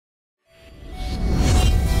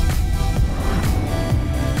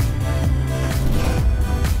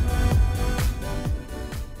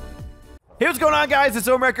Hey, what's going on, guys? It's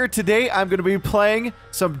Ohmwrecker. Today, I'm going to be playing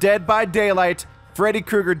some Dead by Daylight Freddy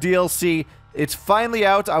Krueger DLC. It's finally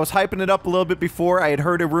out. I was hyping it up a little bit before. I had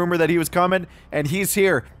heard a rumor that he was coming, and he's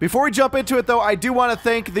here. Before we jump into it, though, I do want to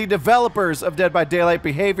thank the developers of Dead by Daylight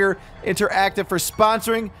Behavior Interactive for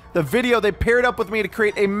sponsoring the video. They paired up with me to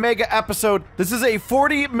create a mega episode. This is a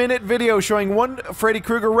 40-minute video showing one Freddy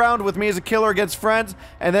Krueger round with me as a killer against friends,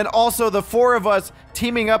 and then also the 4 of us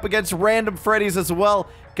teaming up against random Freddys as well.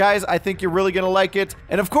 Guys, I think you're really going to like it.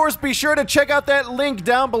 And of course, be sure to check out that link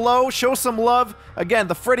down below. Show some love. Again,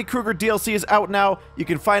 the Freddy Krueger DLC is out now. You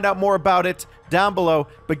can find out more about it down below.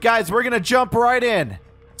 But guys, we're going to jump right in.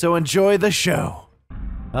 So enjoy the show.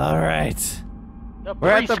 All right. We're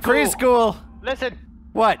at the preschool. Listen.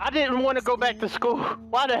 What? I didn't want to go back to school.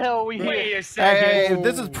 Why the hell are we here? Wait a second. Hey,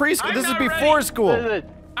 this is preschool. This is before ready. school. Listen,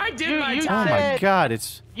 I did my Oh time. my God,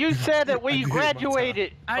 it's... you said that we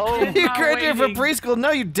graduated. You graduated from preschool.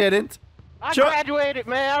 No, you didn't. I graduated,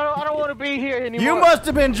 man. I don't want to be here anymore. You must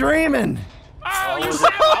have been dreaming. Oh, you said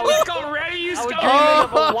I was already. You I was stole dreaming it.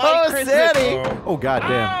 of a white Christmas. Sadie. Oh,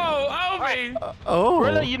 goddamn. Oh, me.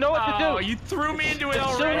 Really, you know what to do. Oh, you threw me into it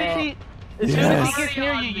As soon already. as he gets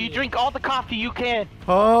near you, you drink all the coffee you can.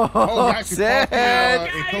 Sad.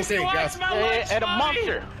 Guys, he wants my lunch And a money.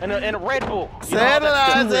 monster. And a Red Bull.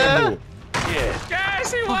 Sanitizer. Yeah.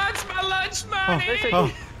 Guys, he wants my lunch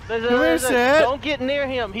money. Listen, don't get near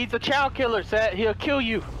him. He's a child killer, Satt. He'll kill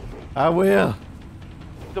you. I will.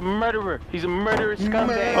 He's a murderer. He's a murderous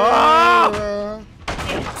scumbag. Oh!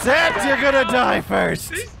 Satt, you're gonna die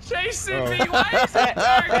first. He's chasing me. Why is he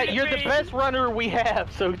targeting You're the me? best runner we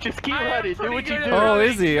have, so just keep I am running. Do pretty what you good do. at Oh,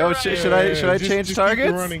 running. is he? Oh, should I change just targets?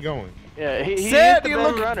 Keep the running going. Yeah, he Satt, is the you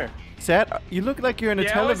best look. runner. Satt, you look like you're in a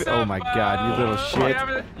Yeah, television. what's Oh my up, God, you little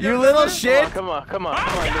shit. you You little have shit. Come on, little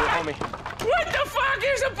homie. What the fuck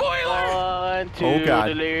is a boiler? 1, 2, Oh, God.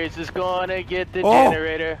 Delirious is gonna get the Oh,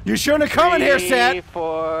 generator. you shouldn't have come in here, 3, Satt.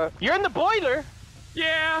 4. You're in the boiler.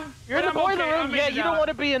 Yeah. You're in the but I'm boiler okay. room. I'm Yeah, in you and don't out. want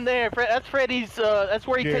to be in there. That's Freddy's. That's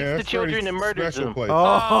where he takes the that's children Freddy's and murders special them. place.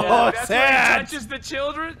 Oh, That's where he Satt. touches the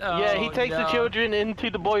children? Yeah, he Oh, takes the no. children into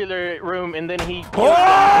the boiler room and then he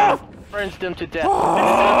Oh! burns them to death.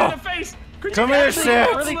 In the face. Could Come you here, guys It's leave Satt. a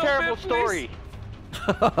us really little terrible bit, story. please?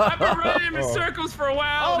 I've been running in Oh. circles for a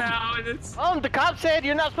while Oh. now, and it's... The cop said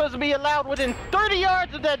you're not supposed to be allowed within 30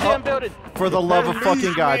 yards of that damn building. For the love of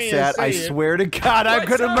fucking God, Satt, I swear to God, I'm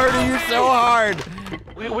gonna murder you so hard.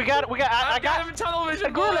 We got. I I've got him in tunnel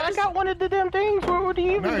vision, Gorilla, I boys. got one of the damn things. What are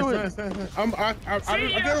you even doing? Nice.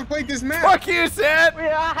 I've never played this map. Fuck you, Satt.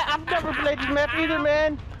 Yeah, I've never played this map either,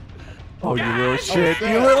 man. Oh, you little Guys. shit.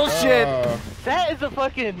 You little shit. That is a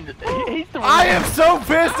fucking. He's the. I am so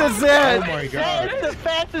pissed at Oh Satt. my That God. is the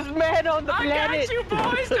fastest man on the I planet. got you,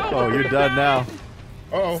 boys. Don't Oh, worry you're done about now. it.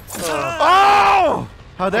 Oh. Oh!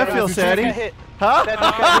 How'd that feel, Got Sadie? hit. Huh? That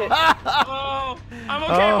just got hit. Oh, I'm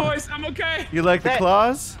okay, Oh. boys. I'm okay. You like the That-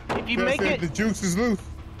 claws? If you make The it, juice is loose.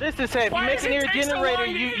 this is sad. If you Why make does it near it a take so generator, long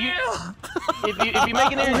to you heal? if you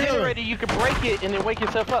make it near a generator, you can break it and then wake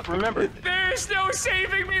yourself up. Remember. There's no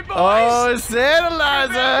saving me, boys. Oh, Sanitizer!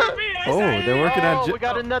 Remember me as Oh, I they're working Oh, on. we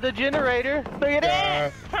got another generator. Look at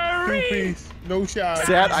that. Hurry. 2-piece, no shot.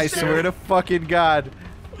 Satt, I swear to fucking God.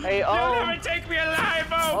 Hey, You'll never take me alive,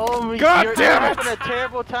 oh. God you're damn it. having a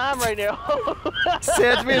terrible time right now.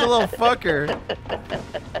 Satt's being a little fucker.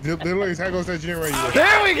 Delirious, how goes that generator?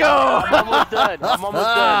 There we go! I'm almost done. I'm almost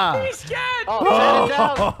done. He's scared. Oh, set it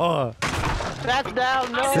down. Oh, That's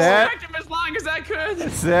down. No. I Satt. distracted him as long as I could.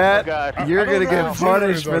 Satt, Oh, God. you're I don't gonna know get how punished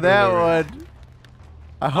generators for are that doing one.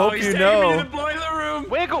 I hope he's you taking me to know. the boiler room.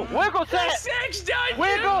 Wiggle, That's Satt. 6 done.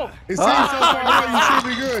 Wiggle. It seems so far now, you should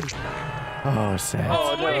be good. Oh, Satt.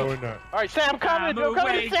 Oh, No, wait. we're not. All right, Satt, I'm coming. I'm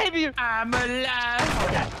coming to save you. I'm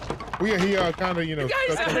alive. He kind of, guys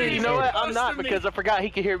stuck are in pretty You the know what? close I'm not to me. because I forgot he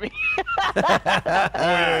could hear me.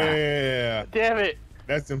 Yeah. Damn it.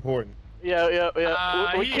 That's important. Yeah.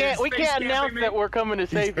 We he can't is face announce camping me. that we're coming to He's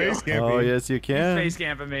save you. face camping. Oh, yes, you He's can. face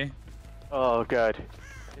camping me. Oh God.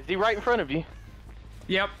 Is he right in front of you?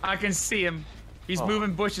 Yep, I can see him. He's Oh.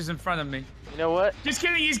 moving bushes in front of me. You know what? Just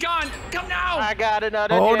kidding, he's gone. Come now. I got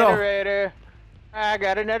another Oh, no. generator. I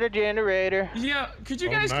got another generator. Yeah, could you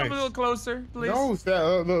Oh, guys come nice. a little closer, please? No, look,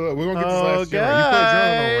 we're gonna get this Oh, last generator. You put a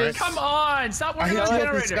journal on, right? Come on, stop I worrying hit about you up in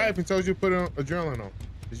generator. Skype and told you to put a journal on.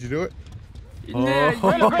 Did you do it? Nah,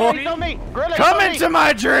 Gorilla, he's on me. Gorilla, Come he's on into me.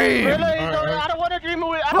 my dream! Gorilla, he's All on me. right. I don't want to dream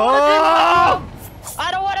with. I don't want to dream Oh! about you.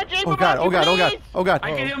 I don't want to dream Oh, about God, you, oh, God, oh, God, please. oh, God. I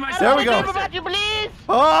can heal I myself. don't There we wanna go. dream about you, please.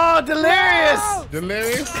 Oh, delirious! No.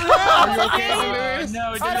 Delirious? Are you okay, Delirious? No, I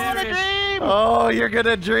don't want to delirious. dream. Oh, you're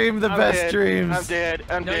gonna dream the I'm best dead. dreams. I'm dead.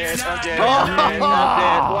 I'm No, dead. you're I'm not. dead. Oh. I'm dead. I'm dead.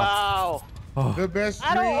 Wow. The best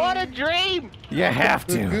I dream. don't want to dream. You have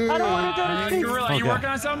The to. good I don't want to dream. Gorilla, you working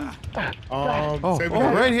on something? Save it.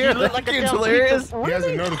 Right here. You look Thank like a you, damn Delirious. pizza. He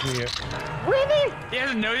hasn't noticed me yet. Really? He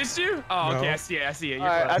hasn't noticed you? Oh, No. okay, I see it. You're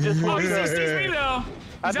Alright, I just oh, woke he up. sees me though.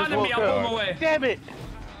 I He's just onto me. woke I'll pull him up. away. Damn it.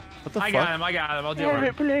 What the I fuck? got him. I'll deal Damn with it,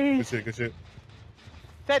 him. please. Good shit, good shit.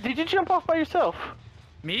 Dad, did you jump off by yourself?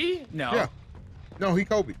 Me? No. Yeah. No, he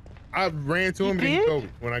Kobe. I ran to him and he did? Kobe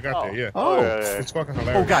when I got there, yeah. Oh. It's fucking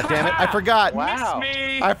hilarious. Oh, god damn it. I forgot. Wow. Miss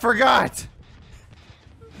me. I forgot.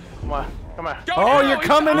 Come on. Come on. Go Oh, now. you're He's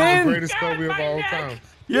coming on. in. Greatest God, Kobe of my all neck. time.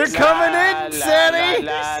 You're coming in, Sandy.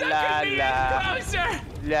 La, Sucking la, me in la. closer.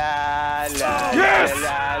 La, la, Yes!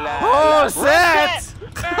 la, la, Oh, la. Satt.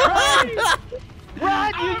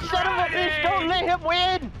 Run, you son of a bitch! Don't let him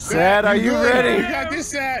win! Satt, are you good. ready? You got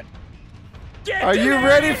this, Satt. Get Are you Delirious.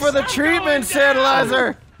 ready for the I'm treatment, going down.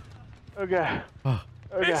 Satellizer? Okay.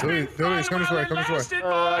 It's Okay. been Delirious, fun come this way, while come it this way. lasted,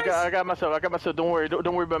 I boys. got myself. Don't worry.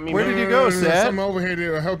 Don't worry about me. Where man. did you go, There's Satt? something over here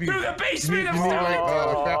to help you. Through the basement You of need like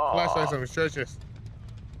Oh. flashlights on the stretchers.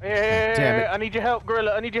 Hey, Damn it. I need your help,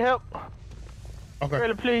 Gorilla. I need your help. Okay.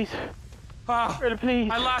 Gorilla, please. Oh, Gorilla,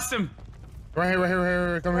 please. I lost him. Right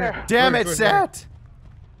here. Come here. Where? Damn it, Look, Satt.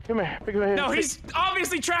 Come here. Pick him here. No, he's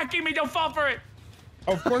obviously tracking me. Don't fall for it.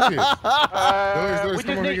 Of course he is. Delirious, we come just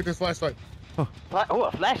on here, need... get this flashlight. Oh,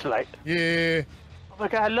 a flashlight. Yeah. Oh my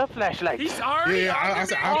god, I love flashlights. He's already. Yeah, I on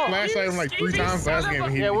me. flashlight him like 3 times last game.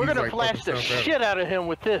 And Yeah, we're he's gonna like flash the fucking stuff shit out of him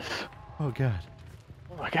with this. Oh, god.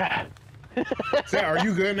 Oh my god. Satt, are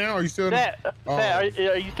you good now? Are you still? Satt, are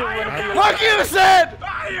you still running for your life? Fuck you, Satt!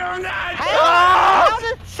 I am not. How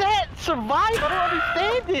did Satt survive? I don't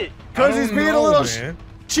understand it. Because he's being a little man.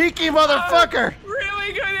 cheeky motherfucker.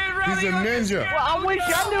 Really good at running. He's a ninja. Well, I wish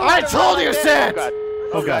I knew. I how to told run you, like Satt. that.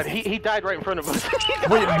 Oh, god. He died right in front of us.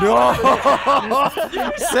 Wait, no!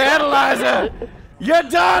 Satellizer! You're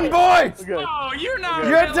done, boy! Okay. Oh, you're not.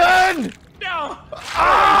 You're really. done! No.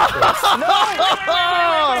 Oh!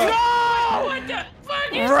 What the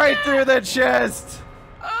fuck is Right that? through the chest!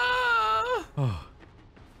 Oh.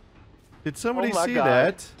 Did somebody Oh my see God.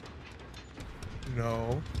 that?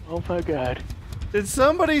 No. Oh my god. Did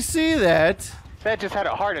somebody see that? Satt just had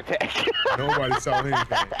a heart attack. Nobody saw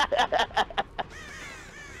anything.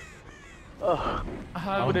 Oh.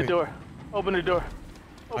 Open the door. Open the door.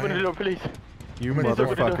 Open the door, please. You Please open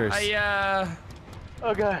the door. motherfuckers.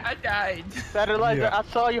 Oh god. I died. Satellizer, Yeah. I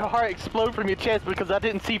saw your heart explode from your chest because I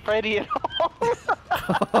didn't see Freddy at all.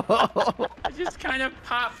 I just kind of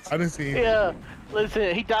popped. I didn't see anything. Yeah.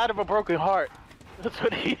 Listen, he died of a broken heart. That's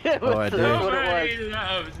what he did. Oh, I That's did. what it Nobody was.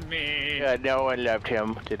 loves me. Yeah, no one loved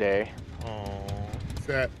him today. Oh,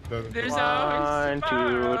 Satt doesn't. There's feel- always One, two,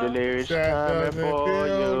 tomorrow. delirious Satt coming doesn't for feel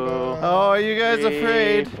you. love. Oh, are you guys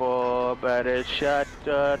afraid? 3, 4, better shut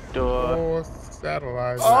the door. Oh,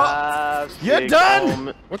 Satellizer. Oh. 5, You're 6,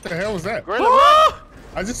 done? What the hell was that? Gorilla, run! Ah!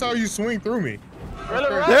 I just saw you swing through me.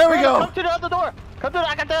 Gorilla, run! There we Gorilla, go. Come to the other door. I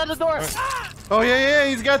got the other door. Oh, yeah,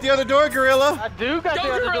 he's got the other door, Gorilla. I do got Go, the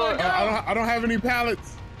other Gorilla, door. go. I don't have any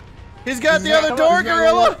pallets. He's got He's the other not- door, he's not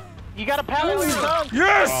Gorilla. You got a pallet on your tongue.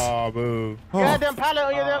 Yes! Oh, boo. You got a damn pallet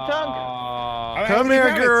on your damn tongue. I don't have Come any here,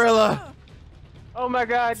 pallets. Gorilla. Oh my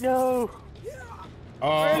god, no.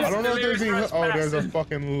 I don't know if there's any. Delirious Oh, there's a trespassing.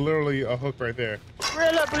 fucking literally a hook right there.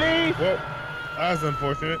 Gorilla, please. Well, that's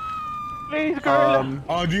unfortunate. Please,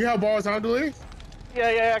 Gorilla. Do you have bars on, Delirious?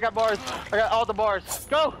 Yeah, I got bars. I got all the bars.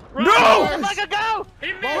 Go. Run. No! Motherfucker, go.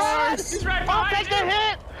 He Run. missed. He's right I'll behind take the you.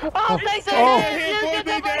 hit. I'll take the Oh. hit. You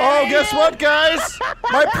get the Oh, guess what, guys?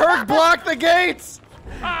 My perk blocked the gates.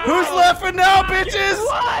 Who's laughing now, bitches?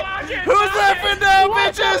 What? Who's laughing now,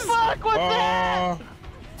 What the bitches? fuck was that?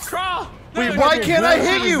 Crawl. Wait, why can't I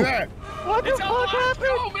hit you? What the It's fuck unlocked. happened?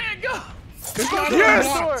 Go, man, go. It's not Yes!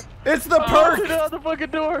 unlocked. It's the Go to perk. the other fucking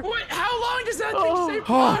door. What? How long does that Oh. thing stay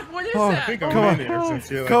blocked? What is Oh. I that? think I'm Come in on. there or some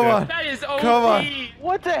shit like Come that. on. That is OP. Come on.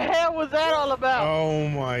 What the hell was that all about? Oh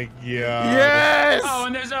my god. Yes! Oh,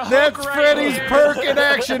 and there's a hook That's right Freddy's here. perk in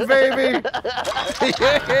action, baby!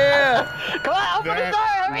 Yeah! Come on, open the door.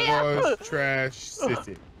 Hurry That up. was trash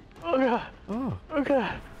city. Oh god. Oh. Oh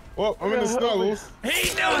god. Well, I'm in the snuggles.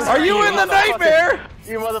 He knows. Are you in the nightmare?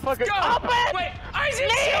 You motherfucker. Go. Open! Wait,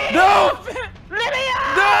 Isaac. No! Let me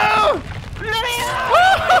out! No! Let me out!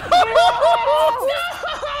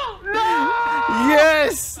 No. No!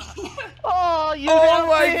 Yes! Oh, you Oh damn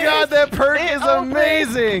my bitch. god, that perk It is opened.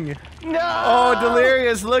 amazing! No! Oh,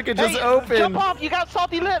 Delirious, look, it just Hey, opened. Jump off, you got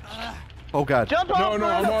salty lips. Oh god. Jump No, off. no,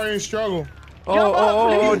 I'm brother. already in struggle.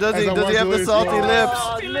 Oh, does As he I does he watch have the Delirious salty go. lips?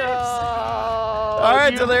 Oh, no.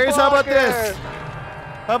 Alright, You Delirious, how about this? fucker.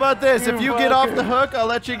 How about this? You If you get off fucker. the hook, I'll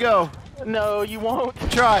let you go. No, you won't.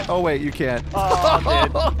 Try. Oh wait, you can't. Oh, I'm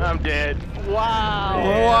dead. I'm dead. Wow.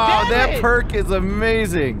 Wow, Damn that it. perk is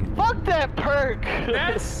amazing. Fuck that perk.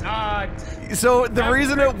 That sucked. So the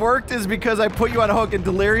reason it worked is because I put you on a hook in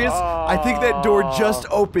Delirious. I think that door just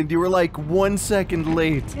opened. You were like 1 second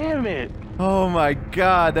late. Damn it. Oh my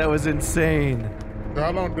god, that was insane. So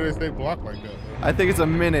how long do they stay blocked like that? I think it's a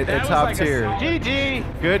minute That at was top like a tier. solid-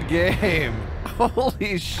 GG. Good game.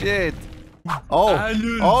 Holy shit.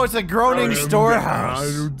 Oh, it's a groaning storehouse.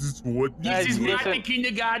 This is not the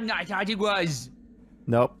kindergarten I thought it was.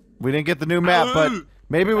 Nope, we didn't get the new map, but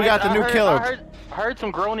maybe we got the new killer. I heard some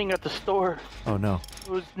groaning at the store. Oh no. It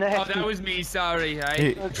was Oh, nasty. that was me. Sorry.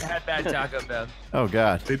 I had bad Taco Bell. Oh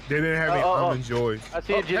god. They didn't have any almond joys. I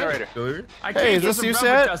see a generator. Delirious? I Hey, can't is get this some you, rubber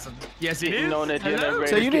Satt? tussle. Yes, it Getting is. on that Hello? generator.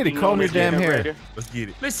 So you need to Getting comb on your that damn hair. generator. Let's get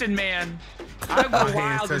it. Listen, man. I My go hands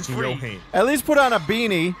wild and touching free. your hand. At least put on a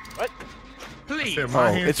beanie. What? Please. Said my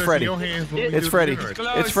Oh, hands it's touching Freddy. your hands when we It's do the Freddy. generator.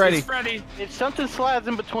 Close. It's Freddy. It's Freddy. If something slides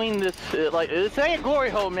in between this, like, this ain't a glory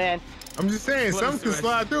hole, man. I'm just saying, Close something to can it.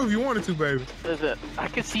 slide through if you wanted to, baby. Listen, I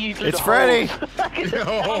can see you through It's the Freddy. holes. I can-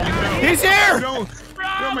 Oh, no. He's You here!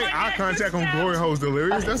 don't make eye contact on glory holes,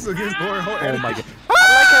 Delirious. That's against glory hole. Oh my god.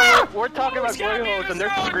 I like how we're talking about glory holes and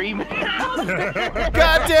they're screaming.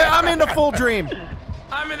 God damn, I'm in the full dream.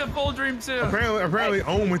 I'm in the full dream too. Apparently,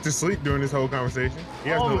 Ohm went to sleep during this whole conversation. He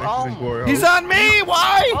has no interest in glory holes. He's on me,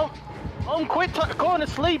 why? Quit going to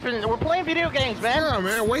sleep and we're playing video games, man. Yeah,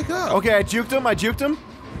 man, wake up. Okay, I juked him.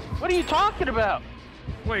 What are you talking about?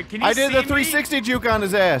 Wait, can you I did see the me? 360 juke on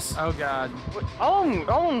his ass. Oh god.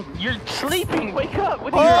 You're sleeping. Wake up.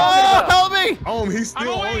 What are Oh, you talking about? help me! Ohm, he's still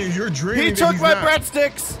I'm on awake. you. You're dreaming. He that took he's my not.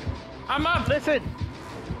 breadsticks. I'm up. Listen,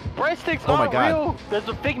 breadsticks Oh my aren't God. real. There's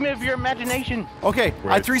a figment of your imagination. Okay,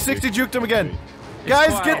 I 360 juked him again. Guys,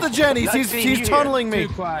 quiet. get the Jennies. Not He's seeing you here. tunneling me.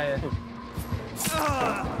 Too quiet.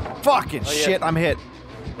 Fucking yeah. shit, I'm hit.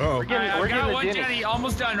 Oh, We're getting I've the got one Jenny. Jenny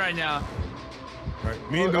almost done right now.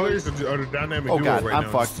 right. Me and Delirious are the dynamic Oh, duo God, right I'm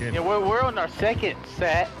now. fucked. Yeah, we're on our second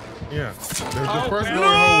set. Yeah. The Oh, first no!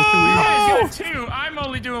 glory hole was too You easy. guys got two. I'm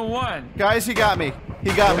only doing one. Guys, he got me.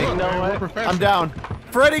 He got me. You know Man, we're what? professionals. I'm down.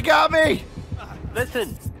 Freddy got me.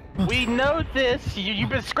 Listen, we know this. You've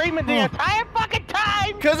been screaming the entire fucking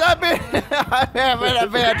time. Cause I'm having a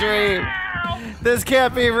bad dream. This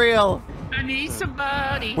can't be real. I need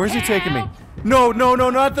somebody. Where's he taking me? Help. No,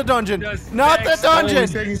 not the dungeon. Just Not the text. Oh, he's dungeon.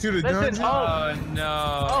 taking you to the Listen, dungeon. Oh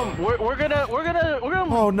no. we're gonna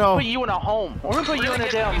Oh, no. put you in a home. We're gonna put you in a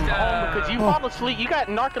damn home because you fall asleep. You got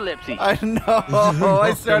narcolepsy. I know.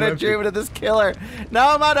 I started dreaming of this killer.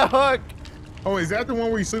 Now I'm on a hook. Oh, is that the one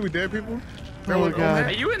where you sleep with dead people? Is that Oh, what Ohm God. Are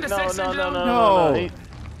had? you in the No, sex no, no, syndrome? no, No. no.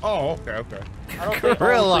 Oh, okay. I don't think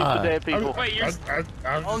Gorilla. Ohm sleeps with dead people. Wait, you're. I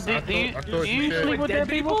thought Do you he said- sleep with dead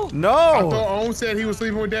people? I No. thought Ohm said he was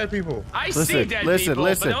sleeping with dead people. I Listen, see dead listen, people,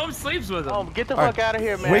 listen. but no one sleeps with them. Get the All fuck right. out of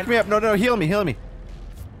here, man. Wake me up. No, heal me. You Okay.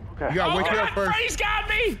 gotta Oh wake me god, up first. Freddy's got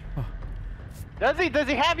me! Does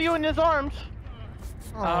he have you in his arms?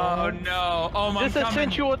 Oh no. Oh my This a god.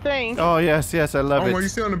 sensual thing. Oh yes, I love Ohm, are you it.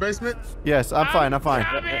 still in the basement? Yes, I'm fine.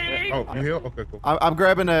 Got me! Oh, you heal? Okay, cool. I'm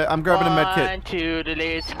grabbing a med kit. One, two, the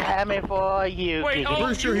list coming for you. Wait, Giggity,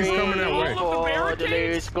 pretty sure he's coming that way. All of the four, the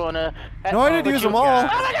barricades? list gonna. No, I didn't use them all. Oh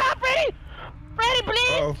my God, Freddy! Freddy,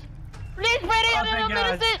 please! Uh-oh. Please, Freddy! Oh, thank I'm God.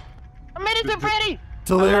 innocent! I'm innocent, Freddy!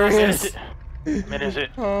 Delirious. I'm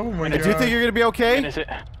innocent. Oh my Do god. you think you're gonna be okay? Innocent.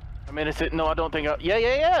 I'm innocent. No, I don't think.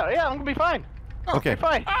 Yeah. I'm gonna be fine. Okay.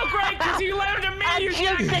 Fine. Oh great, because you landed on me, I you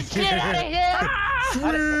juked the shit out of here.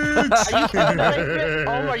 Switch! Are you still in the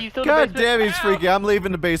basement? Are you still in the God basement? damn, he's freaky. I'm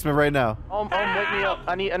leaving the basement right now. Wake me up.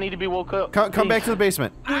 I need to be woke up. Come back to the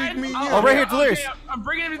basement. Wake me oh, up. Oh, right here, okay, Delirious. I'm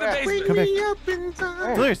bringing him to the Where? basement. Come back. Me up in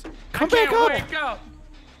time. Delirious, come I back can't up. Wake up.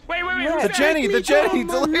 Wait, The who's that? Jenny,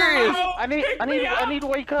 Delirious. No, I need to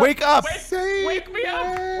wake up. Wake up. Wake me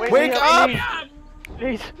up. Wake me up. please.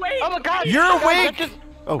 Please. Wait. Oh my God. You're guys, awake.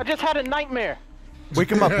 I just had a nightmare. Wake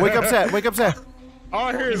him up. Wake up, Satt. Wake up, Satt. All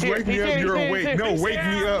I hear is He's here, wake me he's up, here, you're he's here, awake. he's No, here. wake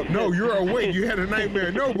me up. No, you're awake. You had a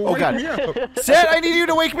nightmare. No, but Oh, wake God. me up. Satt, I need you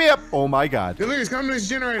to wake me up. Oh my God. Delirious, come to this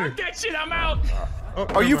generator. Fuck that shit, I'm out. Oh,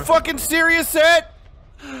 Are you never mind. fucking serious, Satt?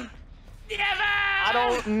 Never. I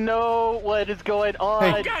don't know what is going on.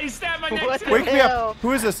 Hey. God, he stabbed my What neck. the Wake me hell? up.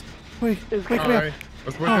 Who is this? Wake me All up. right,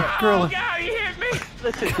 let's wake Oh, up. Gorilla. Oh god, he hit me.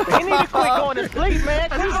 Listen, you need to quit going to sleep, man.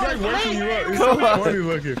 Quit It's like going to waking sleep. you up. It's so funny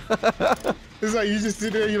looking. It's like you just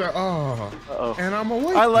sit there, you're like, oh, Uh-oh. and I'm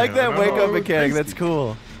awake. I like now, that and wake I'm up all mechanic. pacey. That's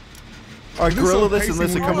cool. All right, This Gorilla, so listen, pacey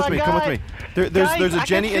listen. Come Oh with my me. Come with me. God. There's Guys, a I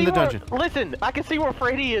Jenny can in the see where- dungeon. Listen, I can see where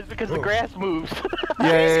Freddy is because the Oh. grass moves.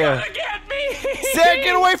 Yeah. Gonna get me. Satt,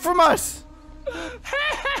 get away from us.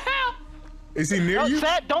 Help. Is he near No, you?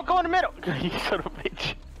 Satt, don't go in the middle. You son of a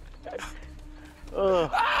bitch. Oh,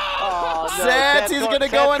 no, Satt, he's gonna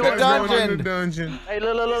go in the Satt's going in the dungeon. dungeon. Hey,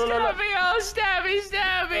 look.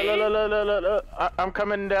 Stabby. Look. I'm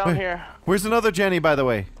coming down here. Where's another Jenny, by the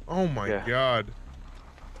way? Oh my god.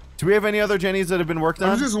 Do we have any other Jennies that have been worked on?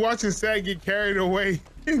 I'm just watching Satt get carried away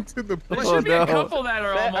into the There place. should be a no. couple that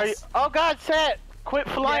are Satt, almost. oh God, Satt, quit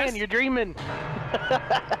flying. Yes. You're dreaming.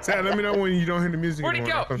 Satt, let me know when you don't hear the music. Where'd he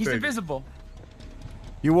anymore. go? I'll He's save you. invisible.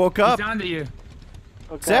 You woke He's up. onto you.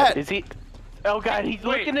 Oh, God, Satt. is he? Oh God, he's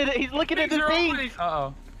Wait. looking at it. He's looking at Things the are thing. opening.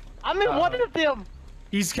 Uh-oh. I'm in one of them.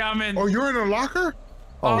 He's coming. Oh, you're in a locker?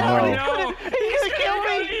 Oh no. no. He's gonna kill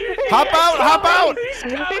me. Hop out, hop out. He's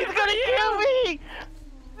gonna kill me.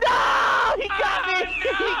 No, he got me. He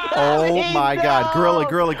got Oh me. my god. No.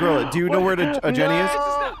 Gorilla. Do you know where a Jenny is? No.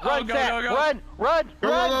 Oh, Run, go, Satt. go, go. Run. Go.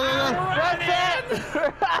 Run,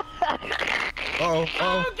 Satt. Uh-oh.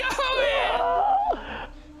 Oh, go in.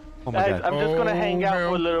 Oh my Guys, god. I'm just gonna hang out for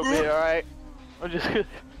a little hell. bit, alright? I'm just gonna...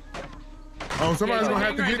 Oh, somebody's gonna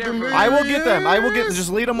have to get them. I will get them. Just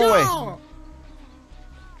lead them away. No.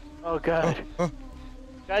 Oh god. Oh.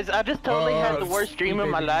 Guys, I just totally had the worst dream of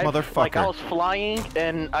my life. Motherfucker. Like I was flying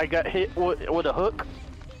and I got hit with a hook.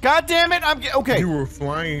 God damn it. Okay. You were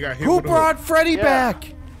flying and got hit Who with a brought hook. Freddy Yeah.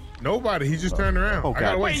 back? Nobody. He just turned around. Oh, I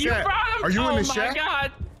gotta God. wait. Wait, you Satt, brought him? are you in the Oh shack? my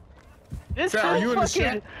god. This Satt, are you in the fucking...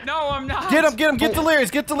 shack? No, I'm not. Get him. Get Delirious.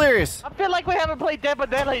 Get Delirious. I feel like we haven't played Dead by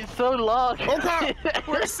Daylight in so long. Okay.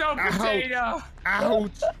 We're so potato.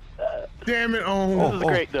 Ouch. Damn it. This is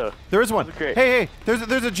great though. There is one. This is great. Hey, there's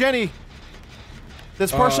a Jenny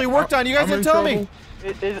that's partially worked on. You guys I'm didn't in tell me.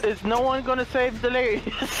 trouble. Is no one gonna save Delirious?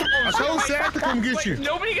 I told Satt to come get Wait, you.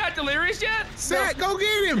 nobody got Delirious yet? Satt, go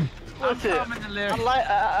get him. Listen, coming, Delirious.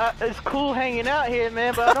 it's cool hanging out here,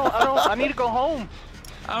 man, but I need to go home.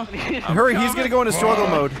 I'm Hurry, he's gonna go into struggle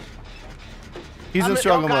mode. He's in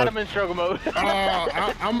struggle I'm mode. in struggle mode.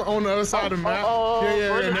 I'm on the other side of the map.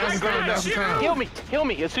 Yeah. Now's the time. Now's the time. Heal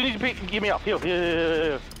me. As soon as you get me off. Heal.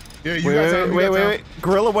 Yeah, you got time. Wait.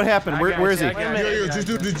 Gorilla, what happened? Where is he? Yeah, just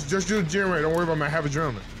do the generator. Don't worry about my have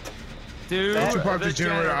adrenaline. Dude, Once you pop the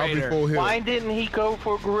generator, I'll be full heal. Why didn't he go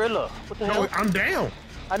for Gorilla? What the No, hell? I'm down.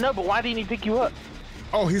 I know, but why didn't he pick you up?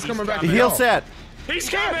 Oh, he's coming back. He healed Satt. He's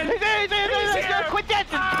coming. Quit that,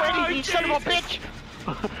 Freddy, you son of a bitch!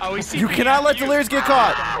 Oh, he's You cannot let Delirious get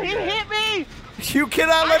caught. He hit me! You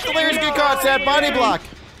cannot let Delirious get caught, Satt. Body block.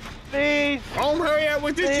 Please! Hurry up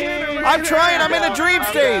with this generator. I'm trying. I'm in a dream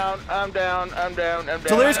state. I'm down.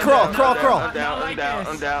 Delirious, crawl. I'm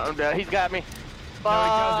down. He's got me. Fuck,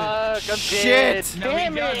 I'm Shit. dead.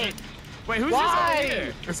 Damn it! Wait, who's Why? this over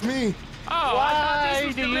here? It's me. Oh, I Why thought this do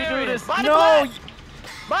was you do Delirious. this? Body No. block!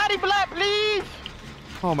 Body block, please!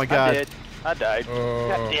 Oh my I god. did. I died.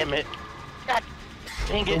 God damn it. God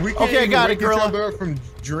dang So it. we can't Okay, I even got wake it, Gorilla. each other up from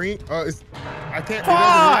dream. I can't. Fuck! It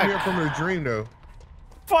doesn't wake me up from the dream though.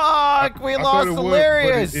 Fuck, we I thought lost it would,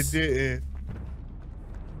 Delirious. but it didn't.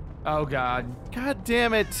 Oh god. God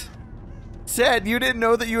damn it. Satt, you didn't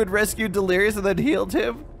know that you had rescued Delirious and then healed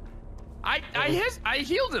him? I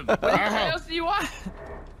healed him. What else do you want?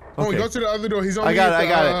 Oh, Okay. go to the other door. He's on I got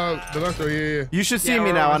it. the left door. Yeah. You should see Yeah, me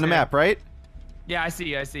we're now over on the there. map, right? Yeah, I see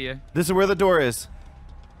you. This is where the door is.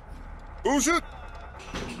 Oh shit!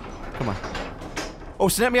 Come on. Oh,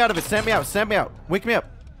 snap me out of it. Snap me out. Wake me up.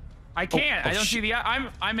 I can't. oh, I don't see the.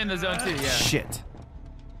 I'm in the zone too. Yeah. Shit.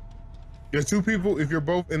 There's two people. If you're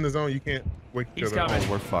both in the zone, you can't wake each He's other up. coming.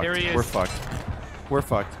 We're fucked. There he is. We're fucked. We're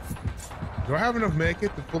fucked. Do I have enough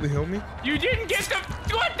medkit to fully heal me? You didn't get the.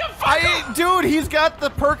 What the fuck? Dude, he's got the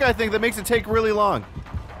perk, I think, that makes it take really long.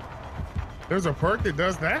 There's a perk that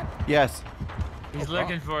does that? Yes. He's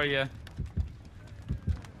looking for you.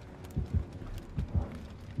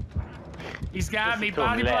 He's got me. to him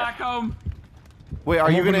Body left. block home. Wait,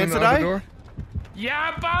 are you gonna Opening the other insta-die? door.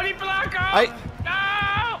 Yeah, body block home. No.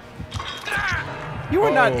 Ah! You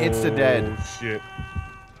were not Oh, insta-dead. shit.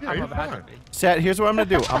 Yeah, I'm you're about to fine. be. Satt, here's what I'm gonna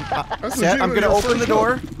do. That's Satt, I'm legitimately gonna your open the first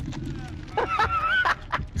door.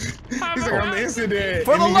 He's like, I'm instant dead.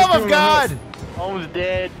 For And the he's just love of doing God! Almost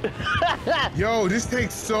dead. Yo, this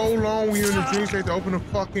takes so long when you're in the dream state to open the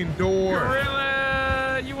fucking door.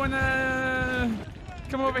 Gorilla, you wanna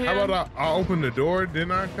come over here? How about I open the door,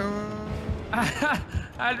 then I come?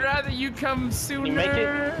 I'd rather you come sooner. You make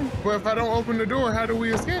it? But if I don't open the door, how do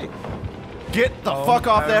we escape? Get the fuck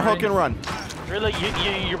off that hook and run. Really?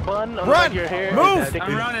 Your bun? on Run! Your hair? Move!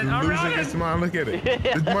 I'm running. You're I'm losing running. its mind. Look at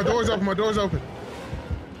it. My door's open. My door's open.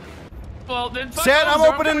 Well, then fuck Satt, those, I'm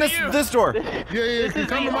they're opening coming to you. this door. Yeah.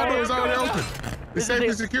 Come to my door. It's already open. It's safe the-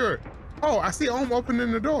 and secure. Oh, I see Ohm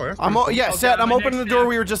opening the door. That's I'm pretty cool. yeah, Satt, I'm my opening the next door step.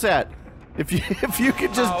 we were just at. If you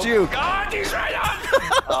could just juke. God, he's right on.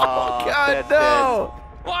 Oh, God, no.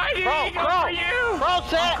 Why did Crawl, he go crawl. for you? Crawl,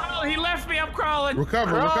 Satt. He left me. I'm crawling.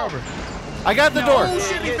 Recover, Crawl. recover. I got the door. Oh,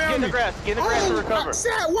 shit, he Get found in the me. grass. Get in the grass to recover.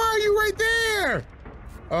 Satt, why are you right there?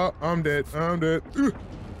 Oh, I'm dead. I'm dead.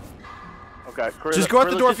 Okay, Gorilla, Just go out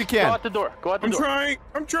the door if you just can. Go out the door. Go out the I'm door. trying.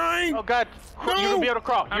 I'm trying. Oh God, No. you're gonna be able to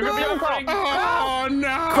crawl. You're gonna be able to crawl. Oh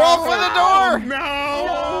no! Crawl for the door.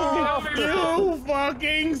 No! You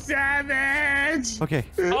fucking savage! Okay.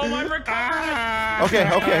 Oh, my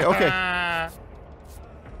recovery. Okay.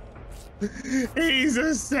 He's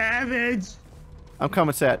a savage. I'm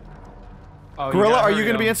coming, Satt. Oh, Gorilla, gotta are you hurry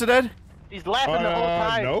gonna be up. insta-dead? He's laughing the whole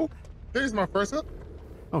time. No. This is my first up.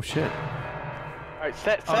 Oh shit. All right,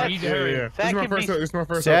 Satt. Oh, you need to hurry. This is Satt my can first be. up. This is my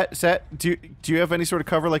first up. Satt, do you have any sort of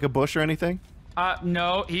cover like a bush or anything?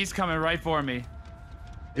 No, he's coming right for me.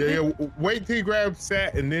 Yeah. Wait till you grab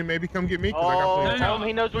Satt and then maybe come get me. 'Cause I got Oh, plenty of no, time. no.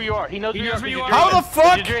 he knows where you are. He knows where you are. knows where you are. How the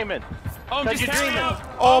fuck? You're dreaming. Oh, I'm Cause just you're tapping dreaming. out.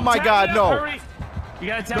 Oh my tap God, me no. up, hurry. You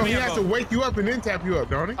gotta tell No, me he up. has to wake you up and then tap you up,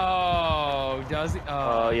 don't he? Oh, does he?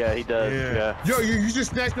 Oh yeah, he does. Yeah. Yo, you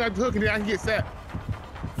just snatched me out the hook and then I can get Satt.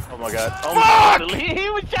 Oh my God. Oh Fuck! my God. He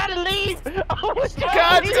was trying to leave. Oh, was trying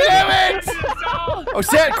God to leave. damn it! Oh,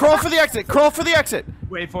 Satt, crawl for the exit. Crawl for the exit.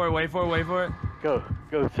 Wait for it, wait for it, wait for it. Go,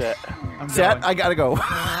 Satt. I'm Satt, going. I gotta go.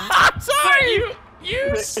 Sorry.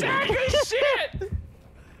 You sack of shit!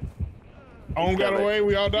 On got coming. away,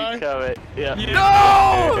 we all He's die? coming. Yeah.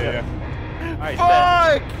 No! Yeah. All right,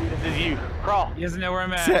 Satt. Fuck! This is you. Crawl. He doesn't know where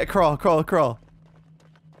I'm at. Satt, crawl.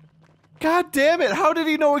 God damn it! How did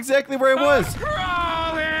he know exactly where I was?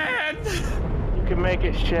 Crawling! You can make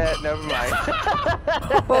it, Chat. Never mind.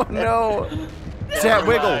 Oh no! Satt,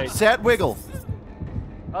 wiggle. Right. Satt, wiggle.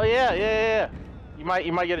 Oh yeah. You might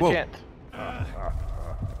get a Whoa. chance.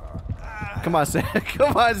 Come on, Satt.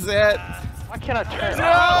 Come on, Satt. Why can't I turn?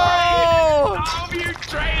 No! Oh, you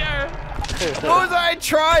traitor! I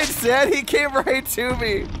tried, Satt. He came right to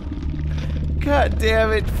me. God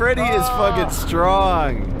damn it. Freddy is fucking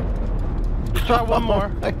strong. Try one more.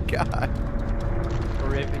 Oh my God.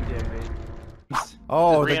 Horrific damage.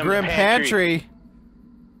 Oh, The the Grim Grim Pantry. Pantry.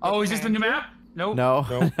 Oh, is this the new map? Nope. No.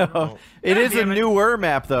 No. It is a damn it. newer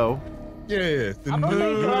map, though. Yeah. The I don't think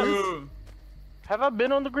Ooh. Have I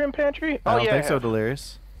been on the Grim Pantry? I don't yeah. think so,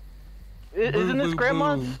 Delirious. Isn't this Boo,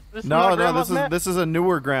 Grandma's? boo. This is No, my no, grandma's map? this is a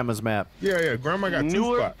newer Grandma's map. Yeah. Grandma got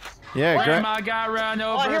Newer- 2 spots. Yeah, Grandma got run I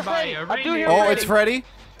over hear by Freddy. a I do reindeer. hear Oh, Freddy. it's Freddy?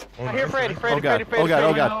 Oh, I hear Freddy. Oh God! Freddy. Oh God!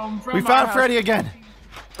 Oh Freddy. God! From We my found house. Freddy again.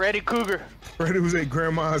 Freddy Krueger. Freddy was at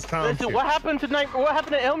Grandma's time. Listen, what happened tonight? What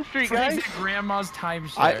happened at Elm Street, guys? Freddy's at grandma's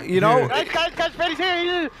timeshare. You know, Guys, Freddy's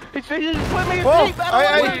here. He's put me to Whoa, sleep.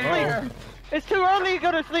 I don't want to I- sleep. It's too early to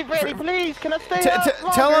go to sleep, Freddy. Please, can I stay up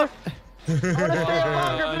tell him, longer? I want to stay up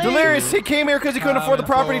longer, please. Delirious. He came here because he couldn't afford the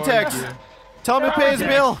property tax. Tell him to pay his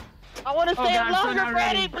bill. I want to stay up God, I'm longer, not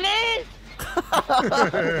Freddy, ready. please.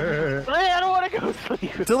 Please, I don't want to go to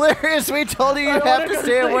sleep. Delirious, we told you you don't have wanna to go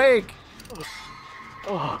stay to sleep. awake.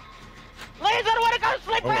 Please, I don't want to go to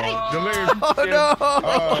sleep, Freddy. Delirious. Oh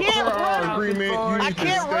no! can't For our run. agreement, you I need to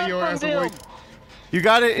can't stay your run ass from them. awake. You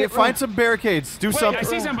got to find some barricades. Do Wait, I something.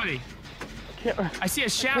 see somebody. Can't run. I see a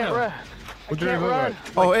Can't shadow. run. I What did it can't look run.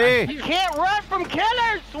 like? Oh hey. Can't run from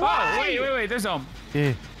killers. Why? Oh, wait. There's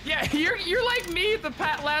Yeah. Yeah, you're like me the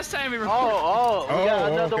last time we were. We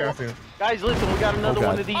got another okay, I one. see him. Guys, listen, we got another God.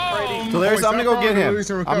 one of these, Freddy. Delirious, I'm gonna go get him. Delirious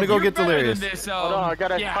and I'm gonna go recover. get Delirious. Hold Hold on, I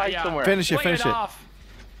gotta hide somewhere. Finish it. Play Finish it. off.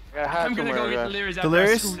 I gotta hide I'm gonna go somewhere, get guys. Delirious.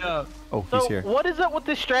 Delirious? Screwed up. Oh, he's So, here. what is up with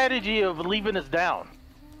this strategy of leaving us down?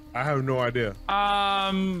 I have no idea.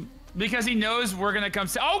 Because he knows we're gonna come.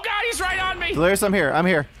 Oh God, he's right on me. Delirious, I'm here. I'm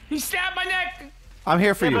here. He stabbed my neck. I'm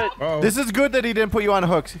here for Yeah, you. but- Uh-oh. This is good that he didn't put you on a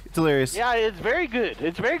hook, Delirious. Yeah, it's very good.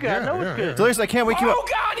 It's very good. I Yeah, know yeah, it's good. Delirious, I can't wake you Oh up.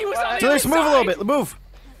 God, he was on the Delirious, other move a little side. bit. Move.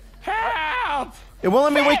 Help! It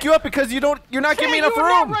won't let me wake you up because you're not giving me enough you were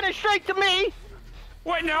not room. running straight to me.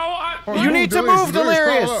 Wait, no. Oh, You need to move,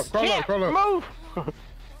 Delirious. Crawl up, crawl up. Move.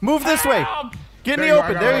 Move this way. Help! Get in There the you go,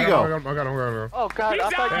 open. I There you got go. him. I got him. Oh God, He's I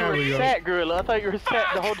thought down. you There we were go. Satt, Gorilla. I thought you were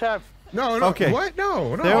Satt the whole time. No. Okay. What?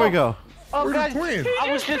 No. There we go. Oh, We're guys, twins.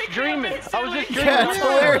 I was just dreaming. I was just dreaming. Yeah, I it's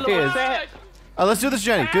thought Gorilla was hilarious. Satt. Let's do this,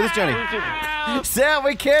 Jenny. Do this, Jenny. Help! Sam,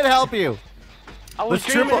 we can't help you. I was Let's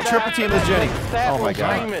dreaming triple that team this Jenny. Satt Oh my was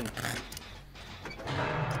God. dreaming.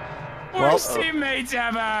 Worst teammates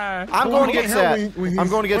ever. I'm going to get Satt. I'm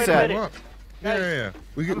going to get Wait a Satt. minute. Yeah.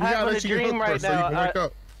 We I'm gotta having let a you get dream hooked right first so you now. can wake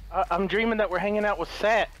up. I'm dreaming that we're hanging out with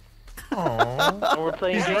Satt Aww. and we're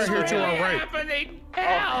playing He's right games. here with to him. our right. Happening.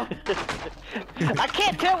 Help! I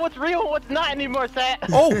can't tell what's real and what's not anymore, Satt.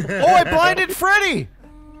 Oh, I blinded Freddy.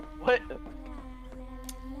 What?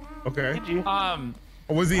 Okay. Did you? Hold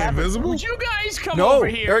Oh, was he invisible? Would you guys come No. over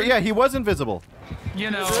here? Yeah, he was invisible.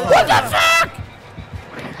 You know. What the fuck?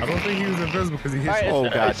 I don't think he was invisible because he hit All right, you. Oh,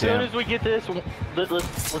 as soon goddamn. as we get this, let's go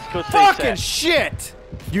save Fucking Satt. shit!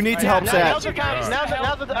 You need to help Now's Satt.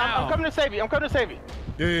 the time. I'm coming to save you. I'm coming to save you.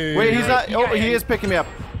 Yeah. Wait, he's not. Oh, Yeah, he yeah. is picking me up.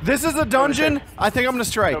 This is a dungeon. I think I'm gonna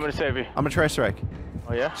strike. I'm coming to save you. I'm gonna try strike.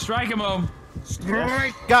 Oh yeah. Strike him home.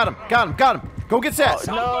 Strike. Got him. Got him. Got him. Go get Satt.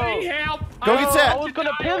 Somebody help. Go get I Satt. was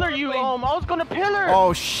gonna pillar you, I was gonna pillar.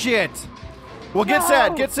 Oh shit. Well, get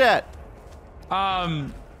Satt. Get Satt.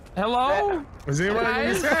 Hello? Is anybody gonna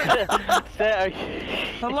Guys? get Satt.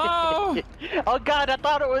 Hello? Oh god, I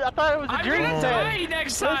thought it was a I'm dream. gonna Satt. die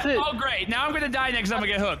next time. Listen. Oh, great. Now I'm gonna die next time I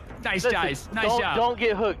get hooked. Nice, Listen, guys. Nice job. Don't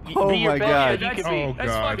get hooked. Oh be your my best God. that you That's, can be. Oh, that's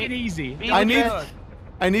God. fucking easy. Be I the need. best.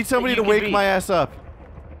 I need somebody to you can wake be. my ass up.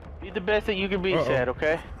 Be the best that you can be, Satt.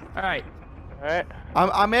 Okay. All right. All right.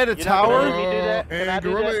 I'm at a You're not gonna tower. let me do that? Can I And do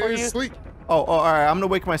that Gorilla for is you? asleep. Oh, all right. I'm gonna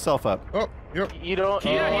wake myself up. Oh, yep. You don't.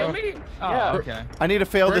 Can you not heal me? Oh, yeah. okay. I need to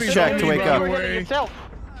fail this Freddy's check on to me, wake by the up. way. Yourself.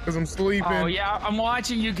 Because I'm sleeping. Oh, yeah. I'm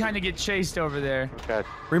watching you kind of get chased over there. God.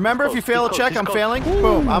 Remember, if you fail a Close, check, he's I'm close. failing.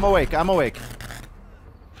 Boom. I'm awake. I'm awake.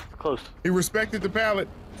 Close. He respected the pallet.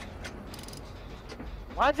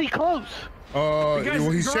 Why is he close? Because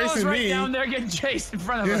well, he's Gorilla's chasing right me. down there getting chased in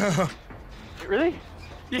front of us. Yeah. Really?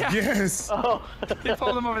 Yeah. Yes. Oh. They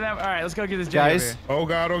pulled him over there. All right, let's go get this Jenny Guys. over Oh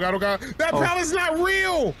God, oh God, oh God. That pallet's not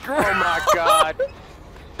real. Oh my God.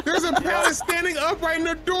 There's a pallet standing upright in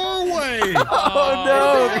the doorway. Oh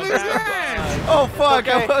no. What is that? Oh fuck.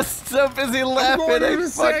 I Okay. was so busy I'm laughing. going to I the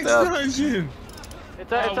fucked sex up. dungeon. It's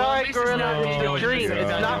well, alright, this is Gorilla. not It's real. a dream. This is It's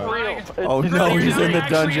not not real. real. Oh, It's no, not You're he's real. in the not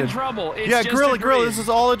actually dungeon. in trouble. It's Yeah, just Gorilla, a Gorilla, dream. this is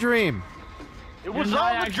all a dream. It was You're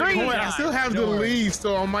not all a actually dream. Wait, I still have to Don't worry. leave,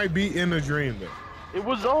 so I might be in a dream then. It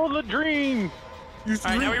was all a dream. Used to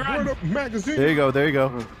All right, now read we run. Word Up magazine. There you go. There you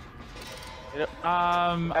go.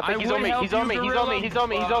 I think he's would on me. help He's on you, me. He's on Gorilla, me. He's on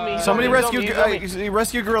me. He's on me. but- Somebody He's on rescue, me. He's on me.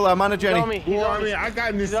 rescue Gorilla. I'm on a He's on Jenny. me. He's Well, on I me. mean, I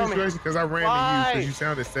got in this He's on me. situation because I ran to you Why? because you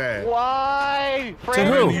sounded sad. Why? who? I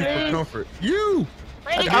Freddy, need for please. comfort. You!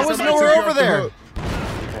 Freddy, I was Somebody nowhere took you over off the there. hook.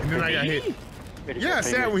 And then I got hit. Yeah,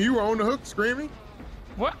 sad when you were on the hook screaming.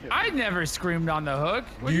 What? I never screamed on the hook.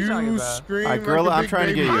 What are you talking You about? screamed All right, like Gorilla, a I'm big trying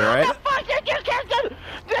to baby. get you, all right? Fuck you can't get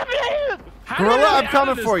How did Gorilla, I I'm get coming out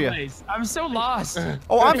of this for you. place? I'm so lost.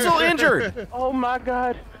 Oh, I'm still injured. Oh my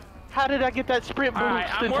God. How did I get that sprint boost All right,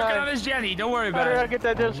 I'm in working time? on this Jenny. Don't worry How did I about it. get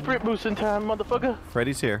that damn sprint boost in time, motherfucker?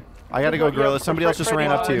 Freddy's here. I gotta go, Gorilla. Somebody else just ran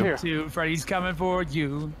up to you. Here. Two, Freddy's coming for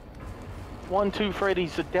you. 1, 2,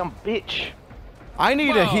 Freddy's a damn bitch. I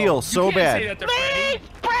need a Whoa, heal you so can't say bad. that to Please,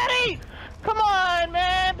 Freddy. Freddy! Come on,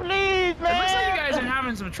 man, please, man. It looks like you guys are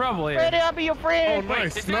having some trouble here. Freddy, I'll be your Oh, friend. nice.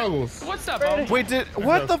 Is that- Snuggles. What's up, Freddy. Ohm? Wait,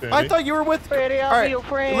 what the? I thought you were with. Freddy, I'll All be right, your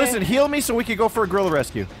friend. listen, heal me so we could go for a Gorilla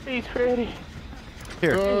rescue. Please, Freddy.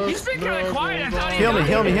 Here, He's been kind of quiet. I thought he heal me, died.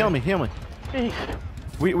 heal me, heal me, heal me. Please,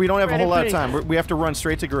 We don't have a Freddy, whole lot of please. time. We have to run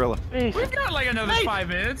straight to Gorilla. please. We've got like another Please. 5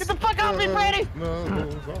 minutes. Get the fuck off me, Freddy!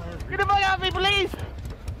 Snuggles Get the fuck off me, please!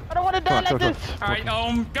 I don't want to die on, like go, go. this. All right,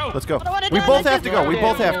 go. Let's go. I don't wanna We die both like have to this. go. We I'm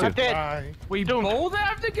both dead. have I'm to. dead. We Doomed. both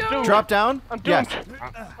have to go. Doomed. Drop down. I'm doomed. Yes.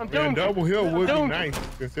 I'm Man, doomed. double hill would be Doomed. nice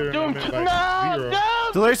considering Doomed. I'm at No, like 0.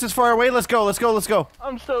 doomed. Delirious is far away. Let's go. Let's go. Let's go.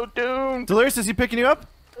 I'm so doomed. Delirious, is he picking you up?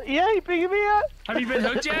 Yeah, he picking me up. Have you been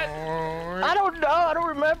hooked yet? I don't know. I don't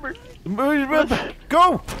remember.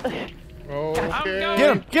 Go. Okay. Get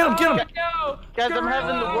him. Get him. Get him. Go. Guys, I'm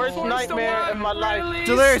having the worst Force nightmare the in my life. really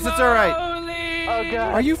Delirious, it's all right. slowly. Oh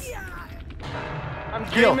God. Are you? I'm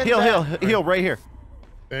Heal. dreaming Heal. that- Heal right here.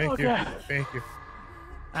 Thank you. Okay. Thank you.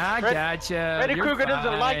 I gotcha. Freddy You're Krueger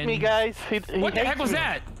doesn't like fine. me, guys. He What the hates heck was me.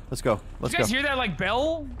 that? Let's go. Did Let's you go. guys hear that like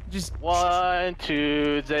bell? Just 1,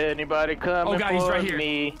 2, is anybody coming Oh, God, he's for right here.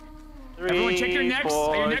 me? 3, Everyone check your necks. Are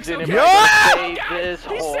 4, your is necks okay? anybody Yo! gonna Oh, save God, this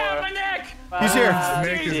he stabbed my whore? neck. He's here.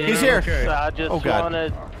 Nick is He's doing here. okay. I just Oh, God.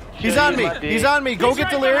 wanna He's show on you me. my dick. He's on me. Go He's get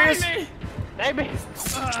right Delirious. behind me. Baby,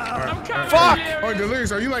 I'm coming Fuck! for you. Oh,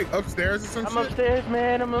 Delirious, are you like upstairs or some I'm shit? upstairs,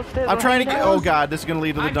 man. I'm upstairs. I'm trying to get. hanging Oh out. God, this is gonna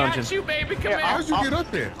lead to the I dungeon. got you, baby. Come Yeah, here. How'd you get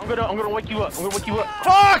up there? I'm gonna wake you up. I'm gonna wake you up.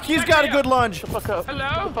 Fuck! He's got a good lunge. Fuck up.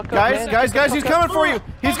 Hello? Fuck up, Guys, man. guys, guys, he's coming for you.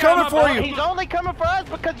 He's Okay, coming I'm for up. you. He's only coming for us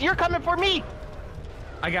because you're coming for me.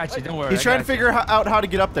 I got you. Don't worry. He's I trying to got you. figure out how to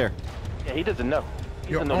get up there. Yeah, he doesn't know.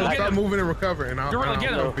 He Yo, doesn't know I'm nothing. start moving and recover, and I'll Gorilla,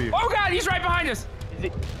 get go him. for you. Oh God, he's right behind us. Is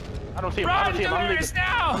he- I don't see him. I Run, don't see him. I'm leaving. Delirious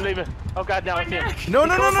now. I'm leaving. Oh God, now I My see him. neck. No,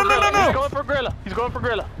 no, no, no, no, no, He's no. going for Gorilla. He's going for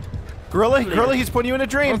Gorilla. Gorilla, he's putting you in a Oh,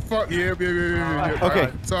 dream. fuck, yeah. Okay.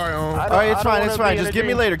 Alright, sorry, I All don't- right, it's I don't fine, wanna it's fine. be in Just a give me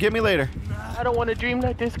dream. later. Give me later. I don't want to dream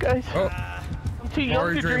like this, guys. Oh, I'm too young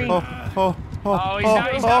Sorry, to dreaming. dream. Oh, Oh,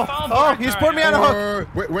 he's not falling for it. He's putting me on a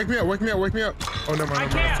hook. Wake me up, wake me up, wake me up. Oh, never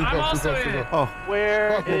mind. I can't. Too I'm close, also too close, too in it. close. Oh,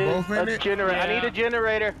 Where Fuck, we're both is in a it? generator? I Yeah. need a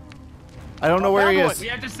generator. I don't know where he found is. We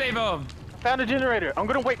have to save him. Found a generator. I'm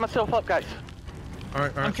gonna wake myself up, guys. All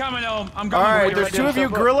right, all I'm right. coming home. I'm All going right, to there's two of you,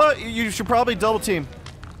 Gorilla. You should probably double team.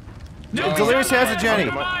 No, Delirious has a Jenny.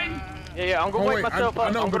 Yeah, I'm gonna wake myself up.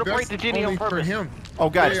 I know, I'm gonna but break the that's Jenny on only for purpose. him. Oh,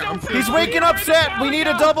 guys. Yeah, I'm He's sorry. waking up, Satt. We need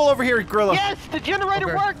a double over here, Gorilla. Yes, the generator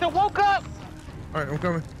Okay. worked. I woke up. All right, I'm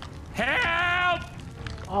coming. Help!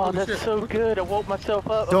 Oh, that's shit. so good. I woke myself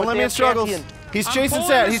up. Don't I'm a let me damn in struggles. champion. He's I'm chasing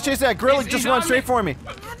pulling Satt. this- He's chasing Satt. Gorilla, He's just on run me. straight for me.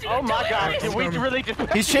 Oh my God! Did we coming. really just?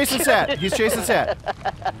 He's chasing Satt. He's chasing Satt.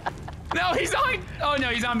 No, he's on. Oh no,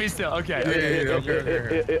 he's on me still. Okay. Yeah,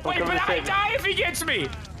 okay. Wait, but I die if he gets me.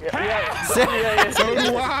 Satt. So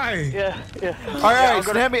do I. Yeah. All right,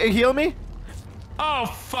 snap me. Heal me. Oh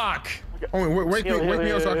fuck! Oh, wake me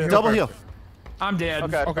up so I can heal Double first. heal. I'm dead.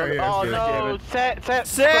 Okay. Okay, yeah, Oh it's no, Satt.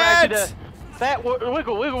 Satt! Satt,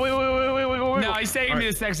 wiggle. No, he's taking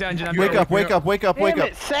me to the next dungeon. I'm Wake dead. up, wake up, wake up, wake Damn up.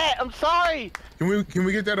 it, Satt. I'm sorry. Can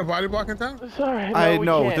we get that a body block in time? Sorry. I we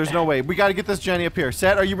know, can't. there's no way. We gotta get this Jenny up here.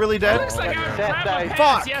 Satt, are you really dead? Looks like I'm Satt died. Fuck!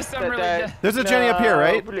 Fuck. Yes, I'm Satt really died. dead. There's a Jenny up here,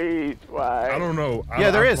 right? Please, why? I don't know.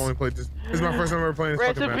 Yeah, there I've is. only played this. This is my first time ever playing this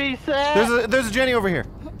fucking map. Recipe, Satt. There's a Jenny over here.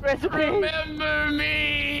 Recipe. Remember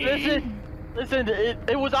me. Listen.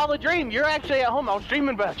 It was all a dream. You're actually at home. I was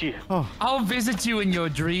dreaming about you. I'll visit you in your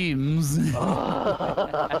dreams. End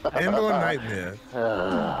or nightmare.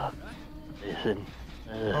 Listen.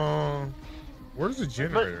 Where's the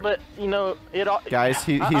generator? But you know it all. Guys,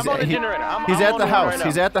 he's I'm on the generator. he's I'm at on the one house. right now.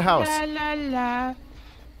 He's at the house. La la.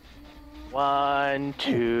 1,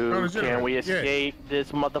 2. Found a generator. Can we Yeah. escape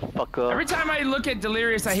this motherfucker? Every time I look at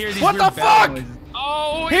Delirious, I hear these. What weird the bell fuck? noises.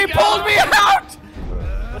 Oh, He got pulled me out!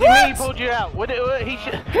 What do you mean he pulled you out? What he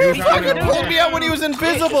should. He fucking pulled me out when he was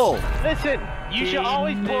invisible! Listen, you should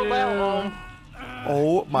always pull out home.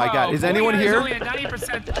 Oh my god, is Pulling anyone out here? only a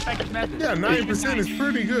 90% effective method. Yeah, 90% is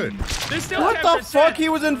pretty good. There's still What the 10%. fuck? He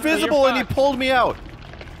was invisible and he fucked. pulled me out.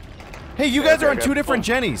 Hey, you guys are on okay. two different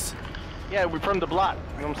Jennies. Yeah, we're from the block.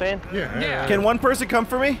 You know what I'm saying? Yeah. Can one person come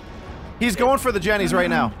for me? He's going for the Jennies right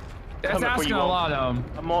now. That's Coming for asking you a all. lot of them.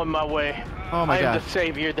 I'm on my way. Oh my I am god. the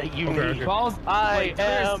savior that you Okay, need. Balls. I Wait,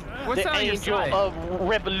 am what's the on your angel side? of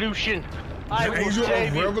revolution. I will Angel save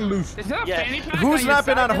of you. Revolution. Is that a Yes. fanny pack Who's on your not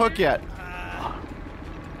been side on a there? hook yet?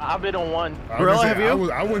 I've been on one. Gorilla, have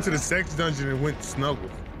you? I went to the sex dungeon and went snuggled.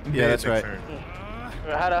 Yeah, that's right.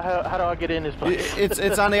 How do I get in this place?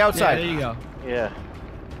 It's on the Yeah, outside. there you go. Yeah.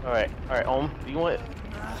 All right. Do you want?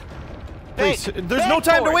 Please, Beg. there's Beg no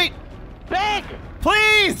time for to it. wait. Beg.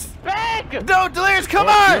 Please! Beg. No, Delirious, come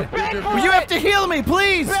yeah, on! Beg for You it. have to heal me,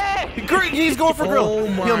 please! Beg. He's going for Gorilla. Oh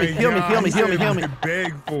my Heal me, heal me, God, heal me, he heal me, said heal me.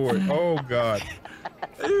 Beg for it. Oh god.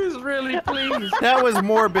 He was really pleased. That was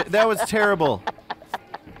morbid. That was terrible.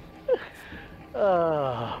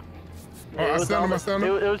 Oh, I stunned him. I stunned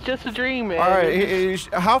him. It was just a dream, man. All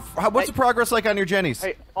right, what's the progress like on your Jennies?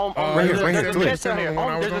 Hey, Right here, right here, There's a Delirious. chest down here.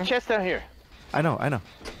 There's a chest down here. I know.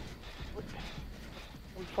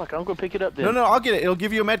 Fuck, I'm gonna pick it up then. No, I'll get it. It'll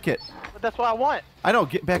give you a med kit. But that's what I want. I know.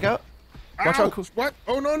 Get back out. Watch out. Ouch. What?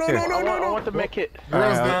 Oh no no Here. no no I no no. want the med kit.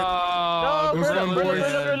 Gorilla's dead. Oh, What's Gorilla, up, Gorilla,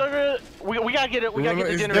 boys? Gorilla. We gotta get it. We gotta get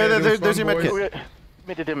the Gorilla is generator. dead. There's your med Boys.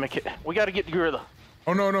 kit. The med kit. We gotta get the gorilla.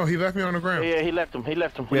 Oh no, he left me on the ground. Yeah, he left him.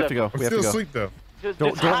 We have to go. I'm We have to still go. asleep though. Just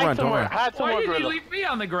Don't hide run, don't somewhere. run. Hide why somewhere, did you gorilla. leave me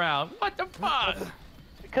on the ground? What the fuck?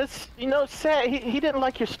 Because Satt, he didn't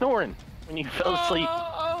like your snoring when you fell asleep.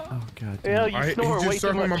 Oh god. Yeah, you He snore way just too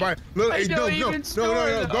circled my much. body. Look, I hey, don't no. even snore,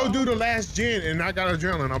 Go though. do the last gen, and I got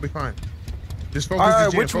adrenaline. I'll be fine. Just focus All the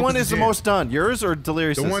right, gen. which focus one is the gen. most done? Yours or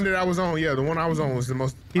Delirious's? The one that I was on. Yeah, the one I was on was the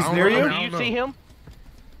most. He's I don't near know, you? I Do don't you know. see him?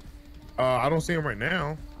 I don't see him right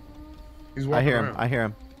now. He's walking I hear him. around. I hear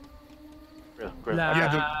him. Gorilla. La,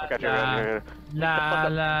 I got you. la,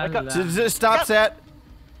 la, Wake up. la. Just stop, Satt.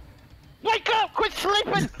 Wake up! Quit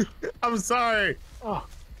sleeping! I'm sorry. Oh,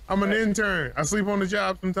 I'm an intern. I sleep on the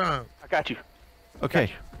job sometimes. I got you.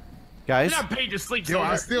 Okay, guys. You're not paid to sleep, Yo,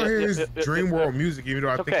 I soldier. still hear his dream world music, even though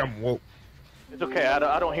I It's think okay. I'm woke. It's okay.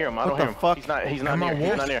 I don't hear him. I What don't the hear him. fuck? He's not Am I near. He's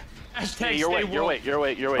woke? not near. Hashtag Yeah, you're stay wait. You're woke. wait. You're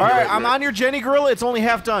wait. You're wait. All you're right, wait, I'm you're on your Jenny Gorilla. It's only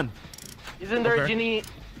half done. wait. Isn't there a Okay. genie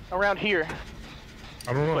around here?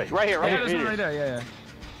 I don't know. Wait, right here. Right Yeah, here. there's one Here right it there. Yeah,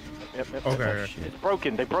 yeah. is. Yep. Okay. It's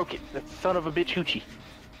broken. They broke it. That son of a bitch hoochie.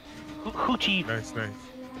 Hoochie. Nice.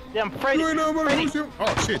 Damn, Freddy. You ain't know about Freddy. Lucio?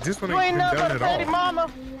 Oh shit, this one You ain't ain't been nothing done but a at Freddy all.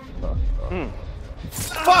 mama.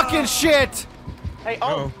 Fucking shit. Hey,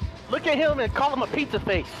 Uh-oh. look at him and call him a pizza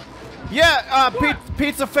face. Yeah,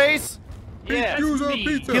 pizza face. Yeah. Use a me.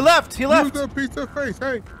 pizza. He left. He left. Use a pizza face.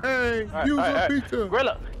 Hey, All right, use all right, all a right. pizza.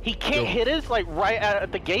 Gorilla, He can't hit us like right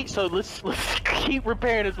at the gate, so let's keep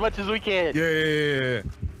repairing as much as we can. Yeah.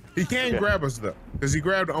 He can't grab us though, because he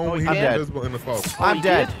grabbed only he's invisible in the fog. I'm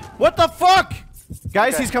dead. What the fuck?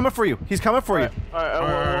 Guys, he's coming for you. He's coming for you.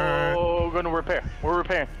 Alright, we're gonna repair. We're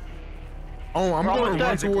repairing. Oh, I'm gonna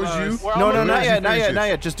run towards you. No, not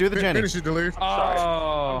yet. Just do the Jenny. Finish it, Delirious.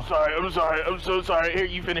 I'm sorry. I'm so sorry. Here,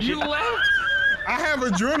 you finish it. You left? I have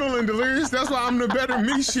adrenaline, Delirious. That's why I'm the better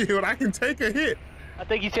me shield. I can take a hit. I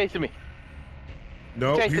think he's chasing me.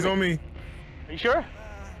 No, he's on me. Are you sure?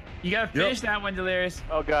 You gotta finish that one, Delirious.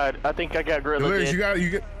 Oh God, I think I got Gorilla. Delirious,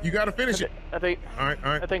 you gotta finish it. I think. All right.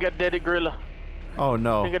 I think I did it, Gorilla. Oh I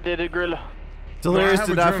no. think I did it, Gorilla. Delirious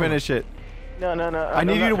did not finish it. No. I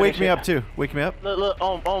need you to wake me up too. Wake me up. Look,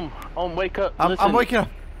 wake up. I'm waking up.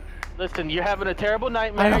 Listen, you're having a terrible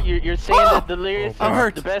nightmare. You're saying that Delirious is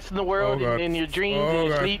the best in the world in your dreams and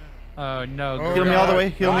your sleep. Oh no. Heal me all the way.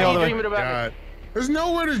 Heal me all the way. God. There's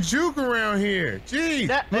nowhere to juke around here. Jeez.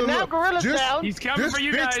 Now Gorilla's down. He's coming for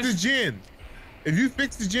you guys. Fix the gen. If you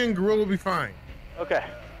fix the gen, Gorilla will be fine. Okay.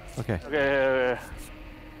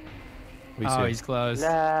 Oh, he's close.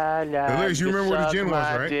 La la. Delirious, you remember where the gen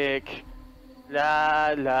was, right? Dick.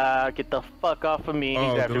 La la. Get the fuck off of me. He's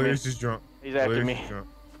after me. Delirious is drunk. He's after me.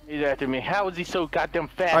 He's after me. How is he so goddamn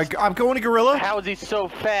fast? I'm going to Gorilla. How is he so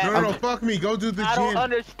fast? No, fuck me. Go do the gen. I don't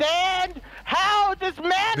understand how this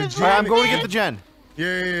man is Alright, I'm going to get the gen. Yeah.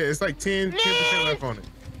 It's like 10% left on it.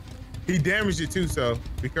 He damaged it too, so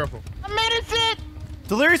be careful. I'm innocent.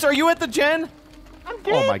 Delirious, are you at the gen? I'm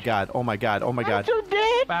dead. Oh my god. I'm so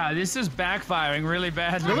dead. Wow, this is backfiring really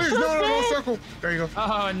badly. Delirious, no, circle. There you go.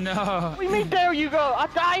 Oh no. What do you mean, there you go? I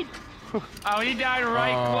died. Oh, he died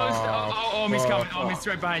right close to. Oh, he's coming. Oh, he's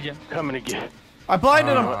right behind you. Coming again. I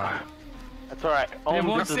blinded him. That's all right.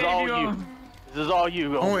 This is all you. This is all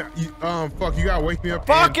you. Fuck, you gotta wake me up.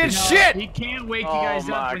 Fucking shit! He can't wake you guys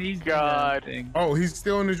up when he's doing that thing. Oh, he's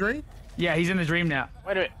still in the dream? Yeah, he's in the dream now.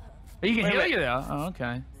 Wait a minute. He can heal you though. Oh,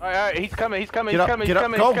 okay. All right, he's coming. Get up.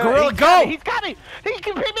 Go, Gorilla, go! He's coming. He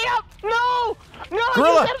can pick me up. No.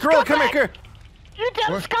 Gorilla, come here. You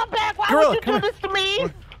dumb scumbag. Why Gorilla, would you do this to me?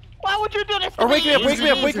 Why would you do this to me?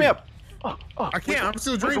 Wake me up. I can't. I'm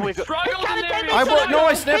still dreaming.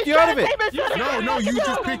 I snapped you out of it. No, you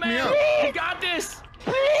just picked me up. You got this.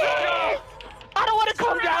 Please. I don't want to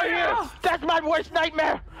come down here. That's my worst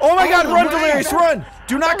nightmare. Oh my god, run, Delirious, run!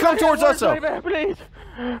 Do not come towards us, though. Please.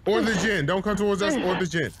 Or the gen. Don't come towards us or the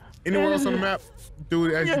gen. Anywhere else on the map, do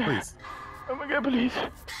it as you please. Oh my god, please.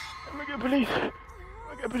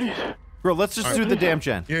 Bro, let's just do the damn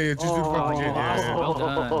gen. Yeah, just do the fucking gen. Yeah. Well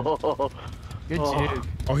done. Good job.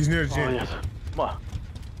 Oh, he's near the gen. Yes. Come on.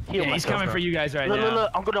 Yeah, he's coming for you guys right now.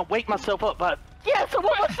 Look, I'm gonna wake myself up, but yes, I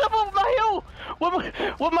woke myself up with my heal.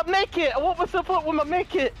 With my med kit. I woke myself up with my med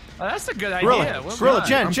kit. Oh, that's a good idea. Gorilla,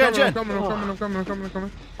 gen. I'm coming.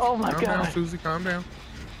 Oh my god. Calm down, Susie, calm down.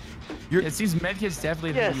 It seems medkit's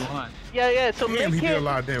definitely the thing you want. Yeah. So Damn, he did a medkit.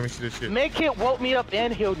 lot of damage to this shit. Medkit woke me up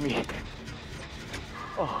and healed me.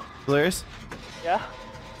 Oh. Delirious, Yeah.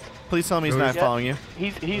 please tell me he's not following you.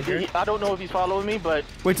 He's I don't know if he's following me, but.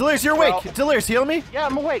 Wait, Delirious, you're awake. Delirious, heal me. Yeah,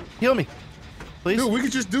 I'm awake. Heal me, please. Dude, we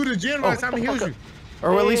could just do the gen by the time he heals you.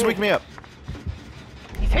 Or at least wake me up.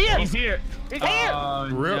 He's here. He's here. Oh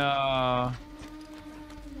Rip. no.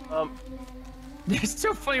 It's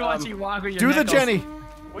so funny watching you walk with your Do the knuckles. Jenny.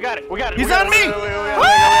 We got it. He's on me. We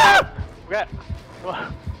got it.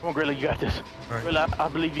 Come on, Gorilla, you got this. Right. Gorilla, I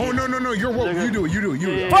believe you. Oh, no, you're woke. You do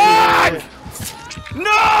it. Fuck!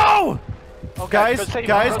 No! Okay,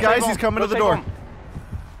 Guys, he's coming to the door.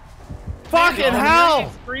 Fucking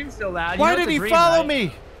hell! Scream so loud. Why did he follow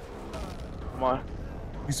me? Come on.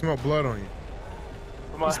 You smell blood on you.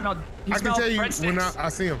 Come on. He I can tell you when breadsticks. I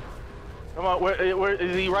see him. Come on. Where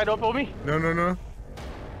is he right up on me? No.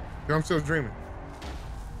 I'm still dreaming.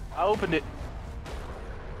 I opened it.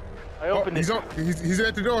 He's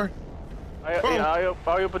at the door. I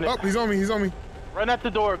opened it. Oh, he's on me. Run out the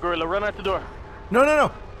door, Gorilla. Run out the door.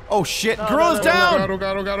 No. Oh shit, Gorilla's down! Oh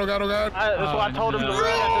god. That's why I told him to run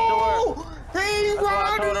out the door. Hey,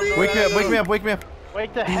 Rodney! Wake me up.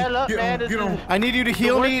 Wake the hell up, man. Get on. I need you to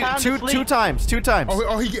heal me two times.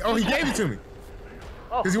 Oh, he gave it to me.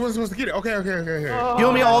 Because he wasn't supposed to get it. Okay.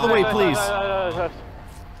 Heal me all the way, please.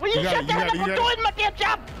 Will you shut the hell up? I'm doing my damn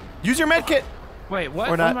job. Use your med kit. Wait, what?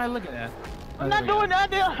 Or What not. am I looking at? I'm not doing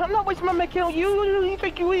that. I'm not wasting my med kit on you. Who do you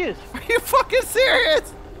think you is? Are you fucking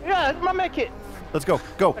serious? Yeah, it's my med kit. Let's go.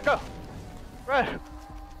 Go. Let's go. Right.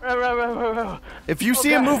 If you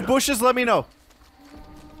see him move bushes, let me know.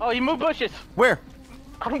 Oh, you move bushes. Where?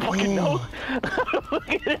 I don't fucking know.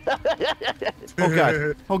 Oh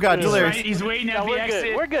god. Oh god, Delirious. He's waiting at No, the we're exit.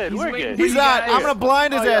 good. We're good. He's We're waiting good. for He's you not. guys. I'm gonna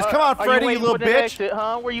blind his ass. Come on, Freddy, you waiting little for the bitch. exit,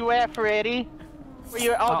 huh? Where you at, Freddy? Where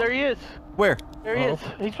you? Oh, there he is. Where? There he is.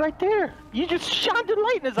 He's right there. You just shined the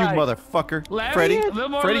light in his You eyes. motherfucker. Left? Freddy. A little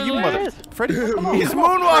more Freddy, to you the mother. left. Freddy. Come on, He's come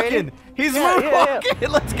on, moonwalking. Freddy. He's Yeah, yeah, moonwalking.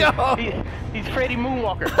 Let's go. He's Freddy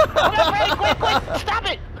Moonwalker. Come on, Freddy, quick, stop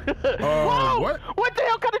it! Whoa! What? What the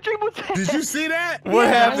hell kind of dream was that? Did you see that? What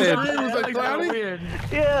That happened? screen was like That cloudy. weird.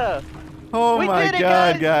 Yeah. Oh We my did it,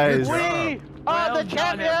 god, guys. Good job. We Well are the done,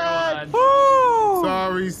 champions! everyone. Woo!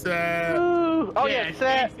 Sorry, Satt. Ooh. Oh yeah, Satt.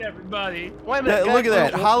 Thanks, everybody. Wait a minute, Look at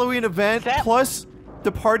guys. that. Halloween event Satt- plus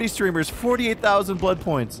the party streamers. 48,000 blood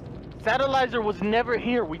points. Satellizer was never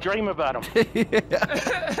here. We dream about him. Yeah.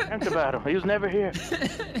 Dreamt about him. He was never here.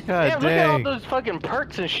 God Damn, look at all dang. those fucking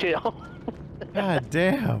perks and shit. God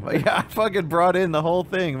damn. Yeah, I fucking brought in the whole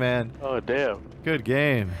thing, man. Oh damn. Good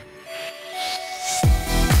game.